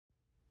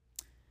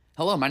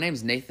Hello, my name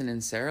is Nathan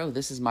Insero.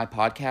 This is my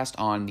podcast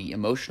on the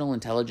Emotional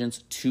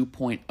Intelligence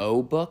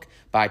 2.0 book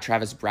by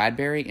Travis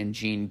Bradberry and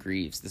Gene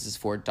Greaves. This is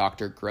for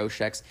Dr.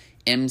 Groshek's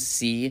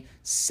MC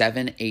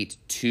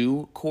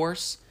 782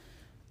 course,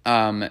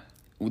 the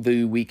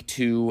week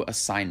 2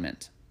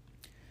 assignment.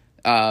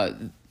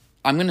 I'm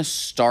going to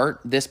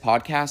start this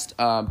podcast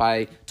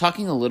by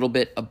talking a little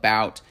bit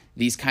about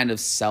these kind of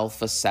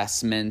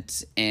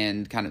self-assessment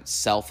and kind of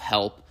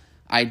self-help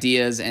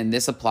ideas, and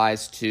this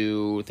applies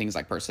to things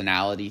like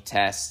personality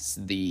tests,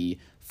 the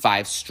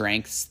 5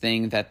 strengths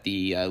thing that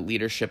the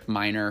leadership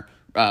minor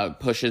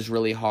pushes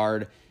really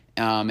hard,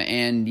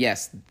 and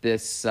yes,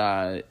 this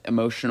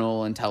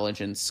emotional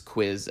intelligence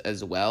quiz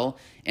as well.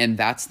 And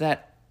that's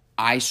that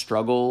I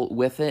struggle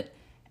with it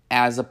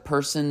as a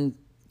person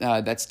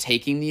that's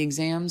taking the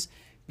exams,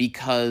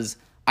 because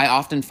I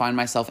often find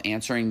myself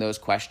answering those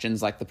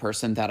questions like the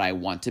person that I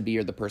want to be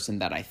or the person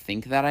that I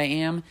think that I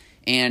am,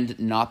 and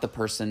not the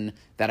person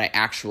that I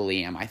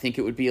actually am. I think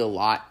it would be a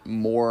lot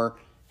more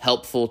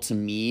helpful to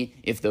me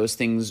if those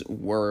things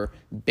were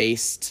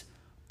based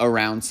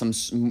around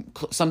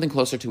something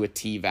closer to a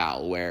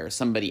T-val, where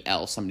somebody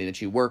that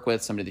you work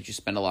with, somebody that you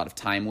spend a lot of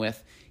time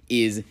with,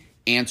 is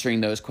answering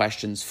those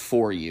questions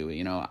for you.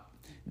 You know,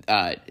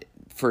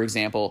 for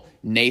example,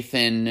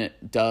 Nathan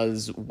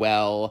does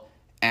well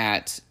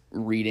at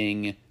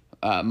reading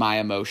my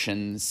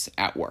emotions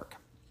at work.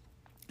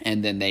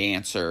 And then they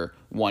answer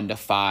 1 to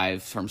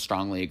 5 from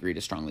strongly agree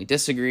to strongly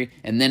disagree,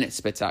 and then it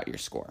spits out your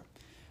score.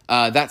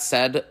 That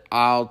said,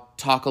 I'll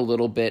talk a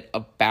little bit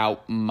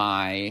about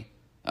my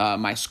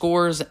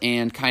scores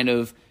and kind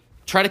of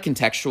try to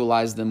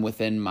contextualize them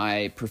within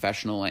my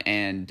professional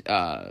and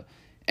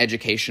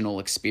educational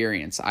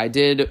experience. I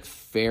did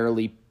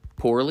fairly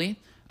poorly.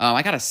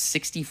 I got a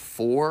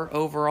 64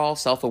 overall,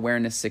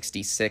 self-awareness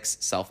 66,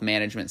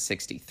 self-management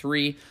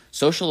 63,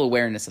 social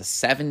awareness a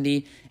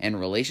 70, and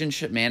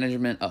relationship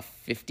management a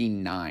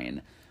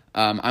 59.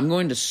 I'm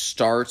going to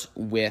start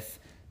with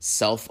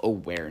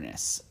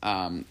self-awareness.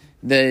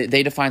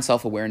 They define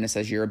self-awareness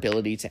as your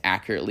ability to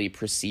accurately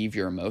perceive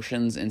your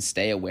emotions and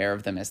stay aware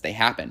of them as they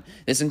happen.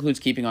 This includes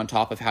keeping on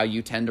top of how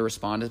you tend to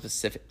respond to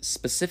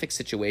specific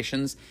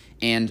situations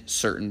and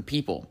certain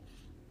people.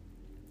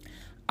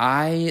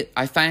 I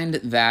find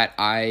that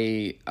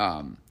I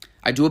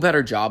do a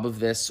better job of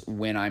this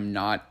when I'm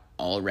not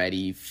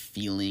already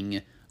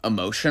feeling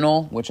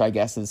emotional, which I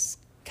guess is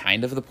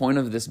kind of the point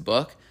of this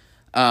book.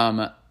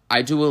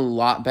 I do a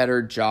lot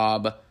better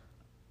job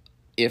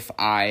if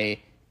I,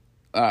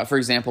 for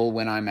example,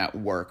 when I'm at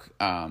work.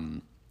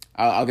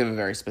 I'll give a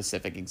very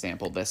specific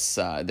example. This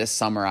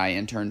summer I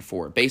interned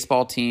for a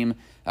baseball team,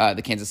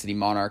 the Kansas City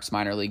Monarchs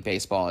minor league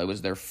baseball. It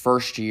was their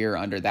first year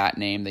under that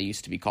name. They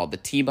used to be called the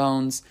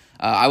T-Bones.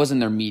 I was in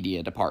their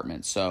media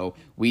department, so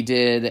we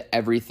did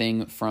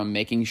everything from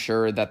making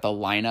sure that the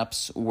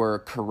lineups were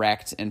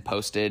correct and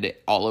posted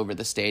all over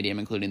the stadium,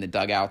 including the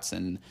dugouts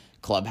and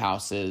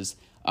clubhouses,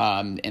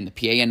 and the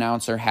PA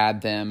announcer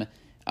had them.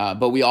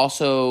 But we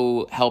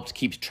also helped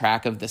keep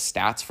track of the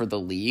stats for the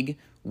league.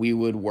 We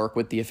would work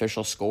with the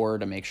official score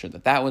to make sure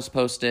that that was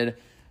posted.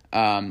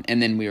 And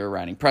then we were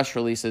writing press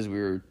releases.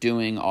 We were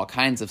doing all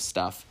kinds of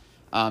stuff.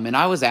 And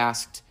I was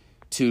asked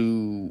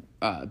to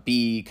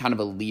be kind of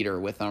a leader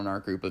within our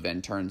group of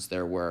interns.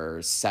 There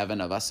were 7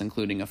 of us,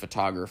 including a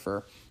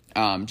photographer,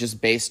 just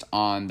based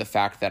on the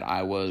fact that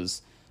I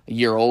was a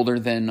year older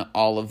than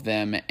all of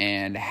them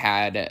and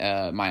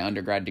had my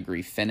undergrad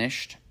degree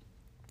finished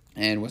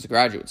and was a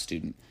graduate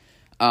student.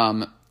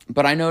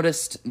 But I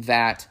noticed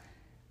that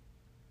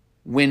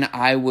when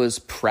I was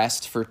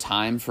pressed for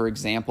time, for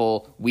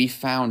example, we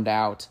found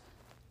out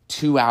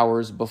 2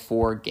 hours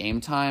before game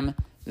time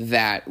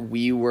that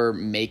we were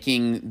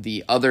making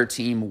the other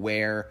team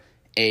wear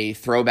a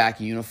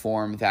throwback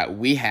uniform that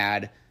we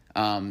had.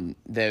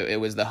 It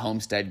was the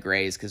Homestead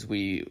Grays, because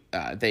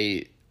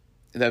the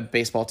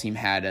baseball team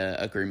had an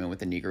agreement with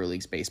the Negro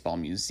Leagues Baseball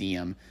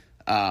Museum,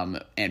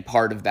 and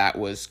part of that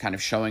was kind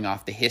of showing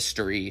off the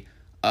history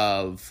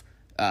of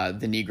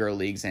the Negro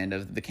Leagues and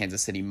of the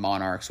Kansas City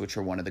Monarchs, which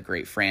are one of the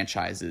great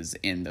franchises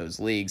in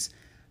those leagues.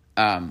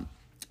 And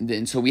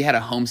so we had a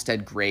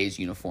Homestead Grays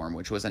uniform,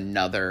 which was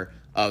another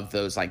of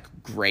those like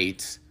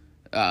great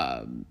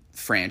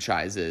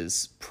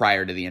franchises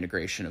prior to the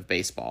integration of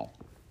baseball.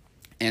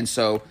 And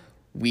so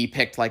we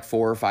picked like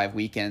 4 or 5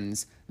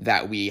 weekends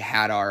that we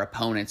had our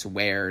opponents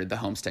wear the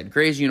Homestead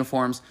Grays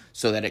uniforms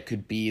so that it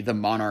could be the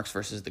Monarchs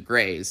versus the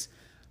Grays.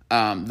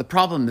 The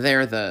problem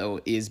there,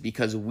 though, is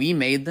because we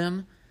made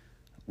them,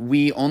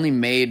 we only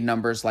made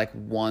numbers like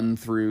 1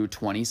 through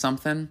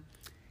 20-something,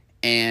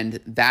 and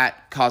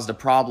that caused a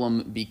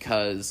problem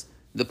because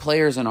the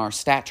players in our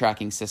stat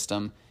tracking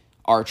system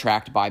are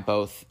tracked by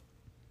both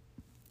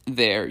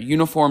their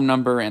uniform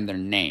number and their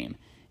name.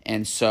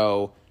 And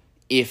so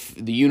if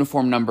the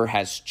uniform number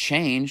has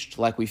changed,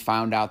 like we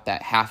found out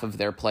that half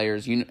their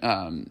players'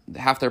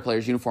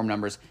 uniform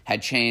numbers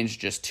had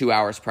changed just 2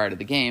 hours prior to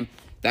the game,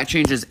 that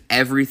changes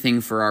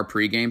everything for our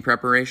pregame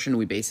preparation.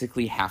 We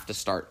basically have to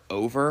start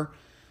over.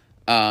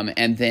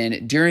 And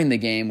then during the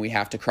game, we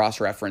have to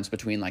cross-reference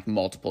between like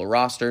multiple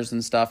rosters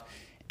and stuff.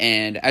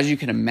 And as you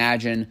can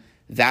imagine,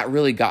 that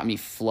really got me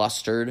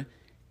flustered.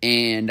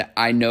 And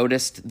I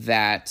noticed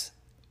that,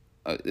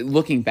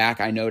 looking back,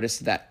 I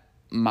noticed that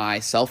my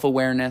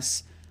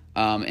self-awareness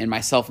and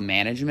my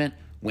self-management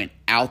went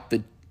out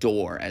the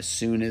door as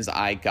soon as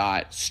I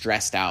got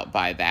stressed out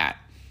by that.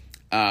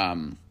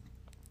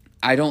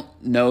 I don't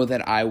know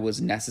that I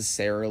was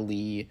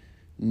necessarily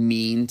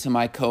mean to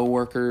my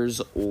coworkers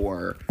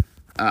or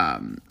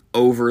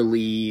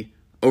overly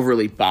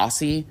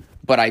bossy,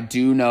 but I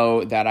do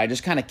know that I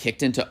just kind of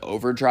kicked into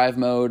overdrive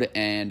mode,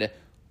 and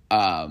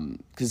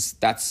because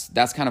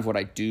that's kind of what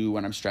I do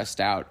when I'm stressed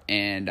out,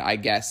 and I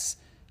guess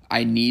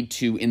I need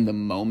to, in the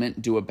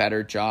moment, do a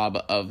better job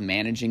of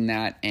managing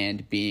that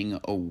and being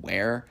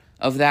aware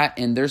of that.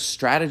 And there's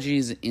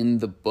strategies in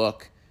the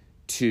book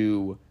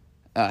to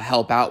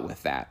help out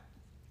with that.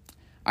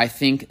 I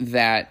think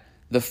that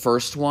the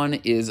first one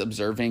is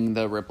observing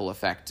the ripple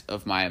effect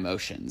of my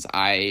emotions.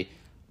 I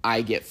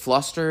get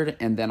flustered,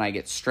 and then I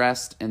get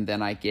stressed, and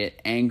then I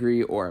get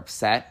angry or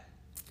upset.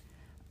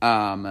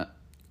 And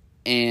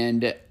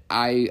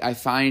I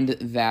find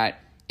that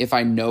if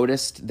I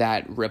noticed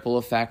that ripple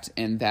effect,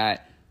 and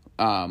that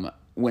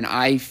when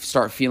I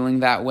start feeling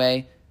that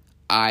way,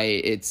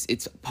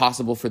 it's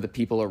possible for the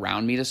people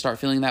around me to start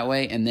feeling that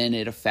way, and then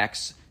it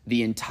affects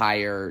the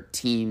entire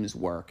team's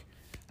work.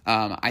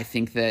 I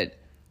think that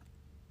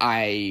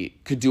I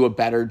could do a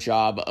better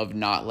job of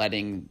not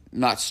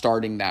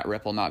starting that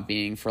ripple, not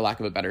being, for lack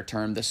of a better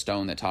term, the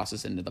stone that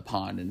tosses into the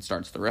pond and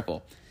starts the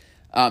ripple.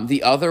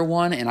 The other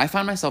one, and I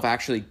find myself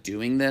actually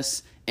doing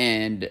this,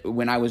 and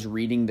when I was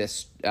reading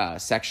this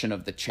section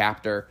of the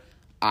chapter,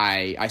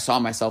 I saw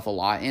myself a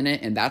lot in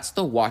it, and that's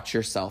the watch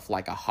yourself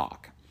like a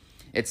hawk.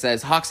 It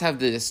says, hawks have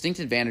the distinct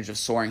advantage of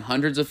soaring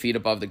hundreds of feet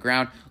above the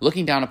ground,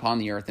 looking down upon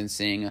the earth and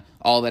seeing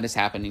all that is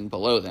happening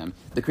below them.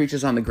 The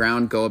creatures on the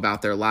ground go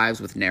about their lives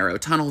with narrow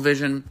tunnel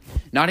vision,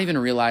 not even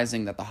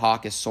realizing that the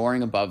hawk is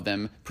soaring above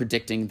them,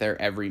 predicting their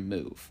every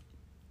move.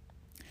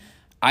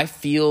 I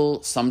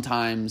feel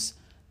sometimes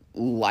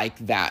like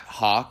that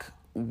hawk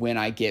when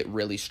I get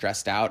really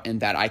stressed out,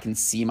 and that I can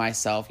see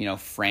myself,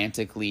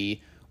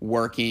 frantically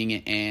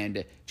working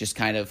and just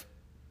kind of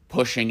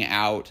pushing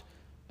out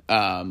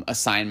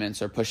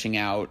assignments, or pushing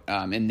out,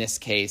 in this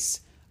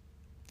case,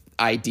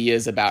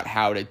 ideas about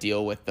how to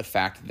deal with the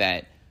fact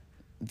that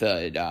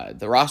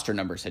the roster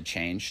numbers had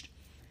changed.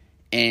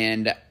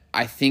 And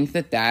I think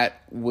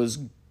that was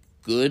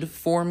good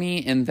for me,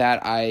 in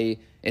that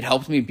it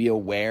helped me be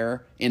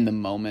aware in the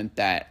moment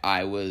that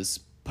I was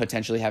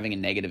potentially having a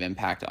negative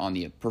impact on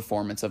the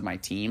performance of my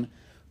team,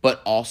 but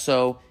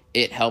also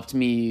it helped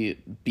me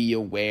be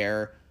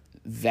aware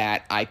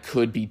that I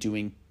could be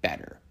doing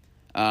better.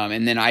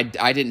 And then I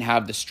didn't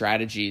have the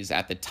strategies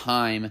at the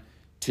time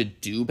to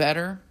do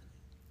better,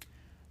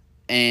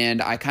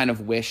 and I kind of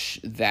wish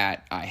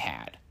that I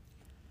had.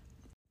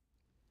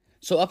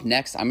 So up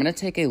next, I'm going to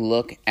take a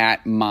look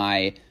at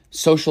my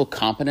social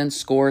competence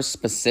scores,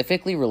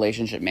 specifically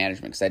relationship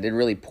management, because I did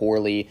really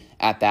poorly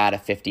at that, a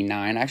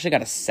 59. I actually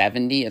got a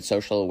 70 at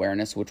social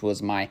awareness, which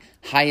was my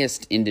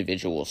highest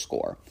individual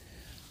score.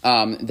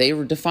 They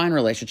define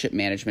relationship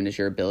management as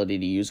your ability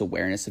to use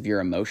awareness of your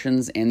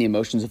emotions and the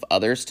emotions of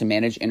others to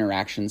manage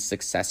interactions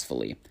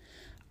successfully.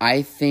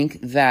 I think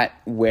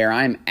that where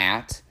I'm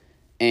at,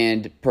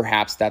 and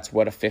perhaps that's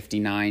what a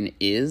 59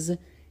 is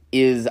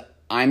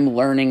I'm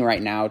learning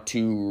right now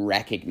to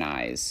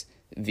recognize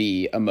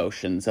the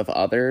emotions of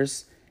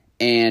others,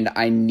 and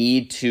I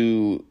need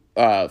to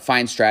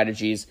find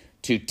strategies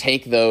to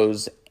take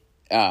those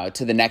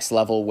to the next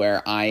level,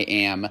 where I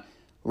am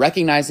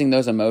recognizing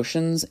those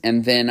emotions,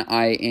 and then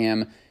I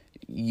am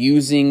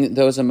using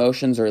those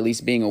emotions, or at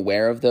least being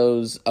aware of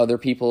those other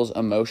people's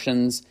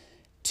emotions,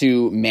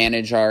 to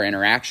manage our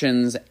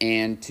interactions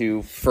and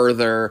to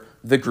further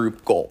the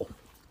group goal.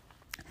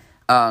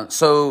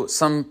 So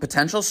some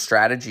potential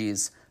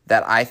strategies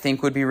that I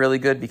think would be really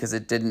good, because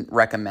it didn't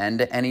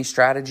recommend any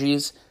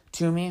strategies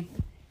to me,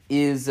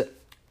 is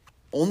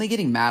only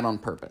getting mad on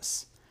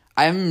purpose.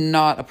 I'm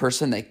not a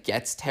person that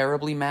gets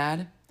terribly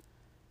mad.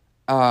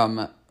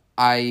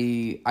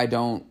 I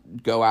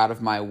don't go out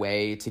of my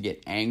way to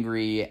get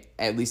angry,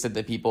 at least at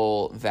the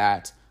people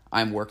that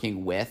I'm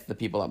working with, the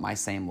people at my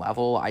same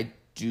level. I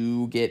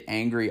do get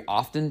angry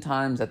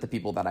oftentimes at the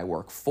people that I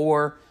work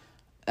for,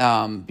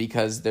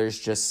 because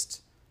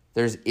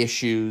there's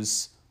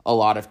issues a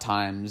lot of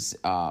times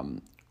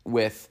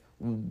with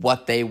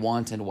what they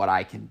want and what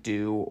I can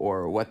do,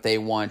 or what they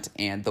want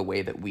and the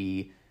way that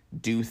we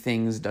do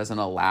things doesn't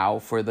allow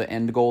for the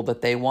end goal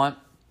that they want.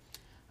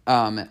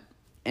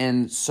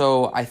 And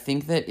so I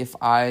think that if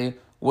I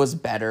was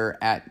better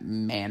at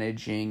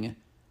managing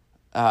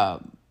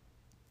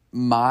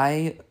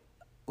my,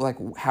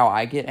 how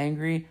I get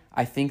angry,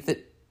 I think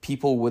that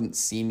people wouldn't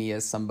see me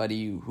as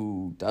somebody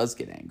who does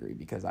get angry,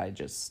 because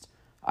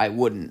I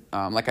wouldn't.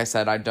 Like I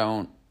said, I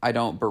don't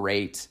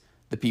berate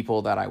the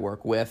people that I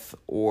work with,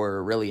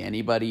 or really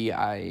anybody.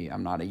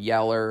 I'm not a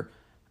yeller.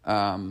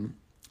 I'm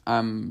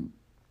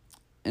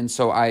And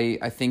so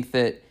I think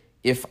that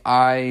if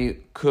I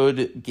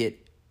could get,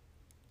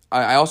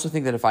 I also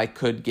think that if I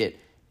could get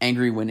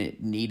angry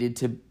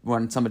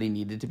when somebody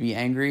needed to be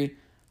angry,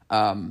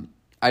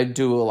 I'd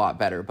do a lot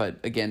better. But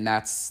again,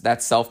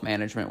 that's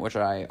self-management, which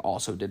I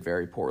also did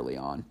very poorly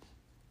on.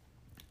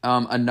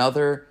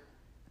 Another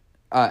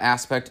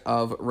aspect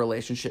of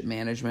relationship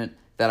management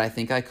that I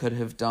think I could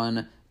have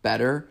done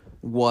better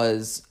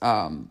was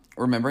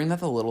remembering that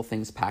the little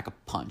things pack a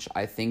punch.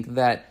 I think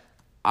that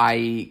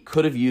I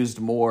could have used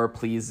more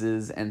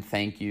pleases and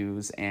thank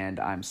yous and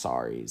I'm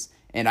sorries.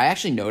 And I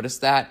actually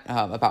noticed that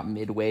about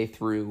midway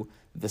through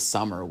the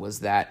summer, was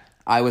that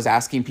I was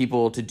asking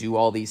people to do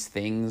all these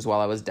things while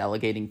I was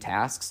delegating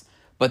tasks,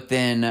 but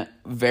then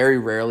very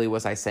rarely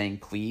was I saying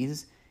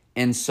please.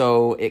 And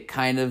so it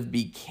kind of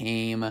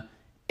became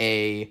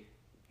a,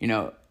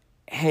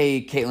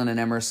 hey, Caitlin and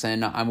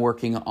Emerson, I'm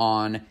working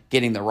on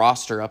getting the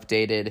roster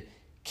updated.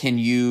 Can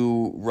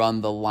you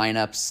run the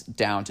lineups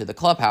down to the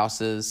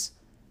clubhouses?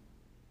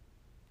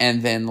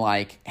 And then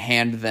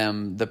hand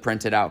them the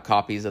printed out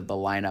copies of the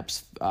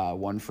lineups,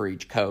 one for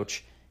each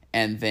coach.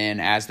 And then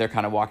as they're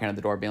kind of walking out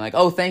the door, being like,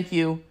 oh, thank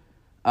you.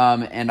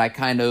 And I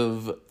kind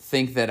of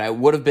think that I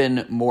would have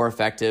been more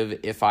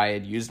effective if I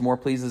had used more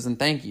pleases and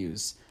thank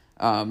yous.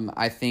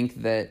 I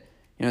think that,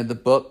 the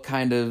book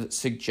kind of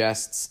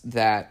suggests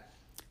that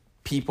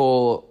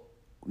people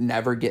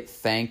never get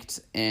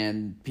thanked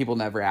and people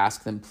never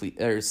ask them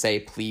or say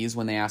please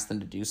when they ask them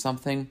to do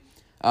something,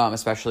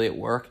 especially at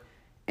work.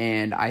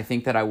 And I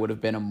think that I would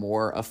have been a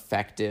more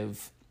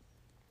effective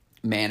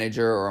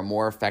manager or a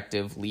more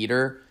effective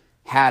leader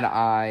had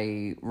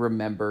I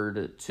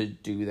remembered to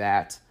do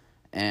that.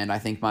 And I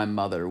think my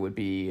mother would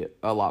be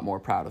a lot more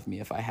proud of me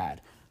if I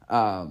had.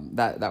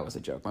 That was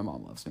a joke. My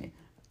mom loves me.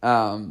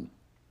 And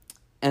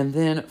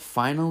then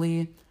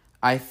finally,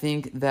 I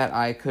think that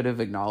I could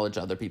have acknowledged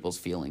other people's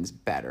feelings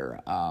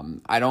better.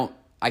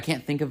 I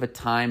can't think of a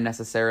time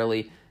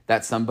necessarily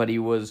that somebody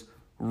was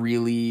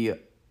really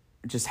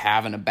just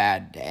having a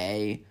bad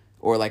day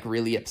or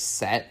really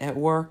upset at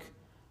work.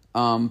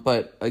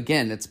 But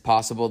again, it's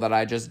possible that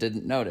I just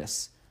didn't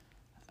notice.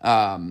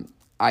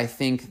 I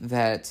think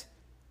that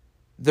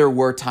there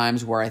were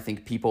times where I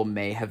think people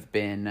may have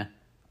been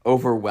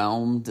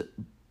overwhelmed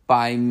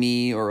by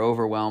me or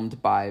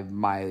overwhelmed by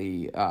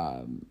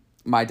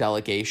my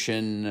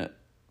delegation,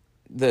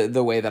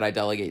 the way that I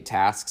delegate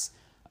tasks.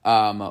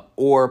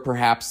 Or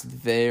perhaps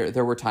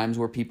there were times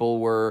where people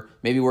were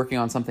maybe working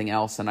on something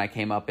else and I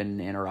came up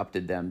and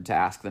interrupted them to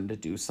ask them to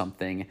do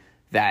something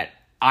that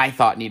I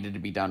thought needed to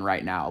be done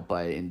right now,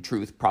 but in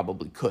truth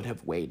probably could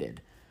have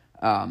waited.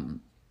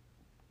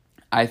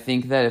 I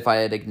think that if I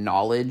had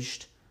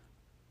acknowledged,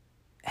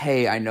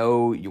 hey, I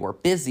know you're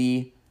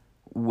busy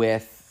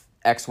with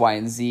X, Y,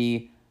 and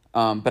Z,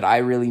 but I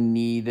really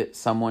need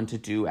someone to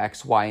do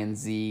X, Y, and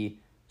Z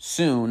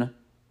soon.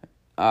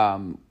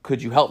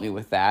 Could you help me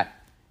with that?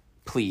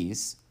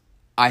 Please.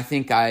 I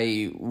think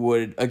I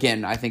would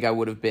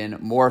have been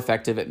more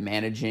effective at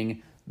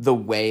managing the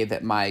way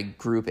that my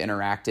group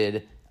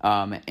interacted,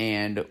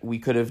 and we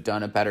could have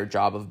done a better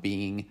job of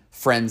being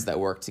friends that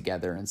work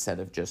together instead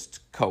of just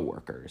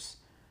coworkers.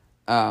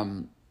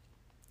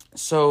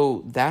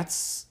 So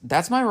that's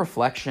my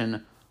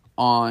reflection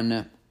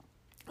on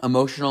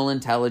emotional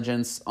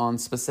intelligence, on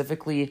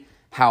specifically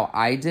how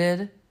I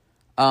did,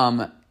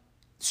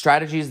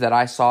 strategies that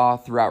I saw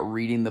throughout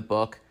reading the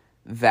book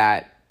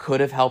that could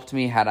have helped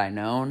me had I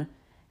known.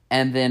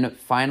 And then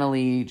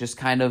finally, just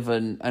kind of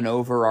an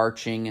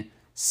overarching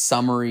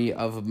summary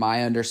of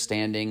my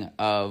understanding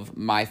of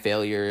my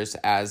failures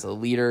as a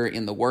leader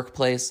in the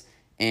workplace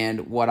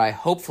and what I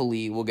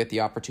hopefully will get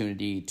the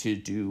opportunity to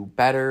do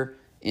better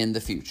in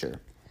the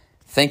future.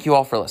 Thank you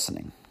all for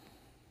listening.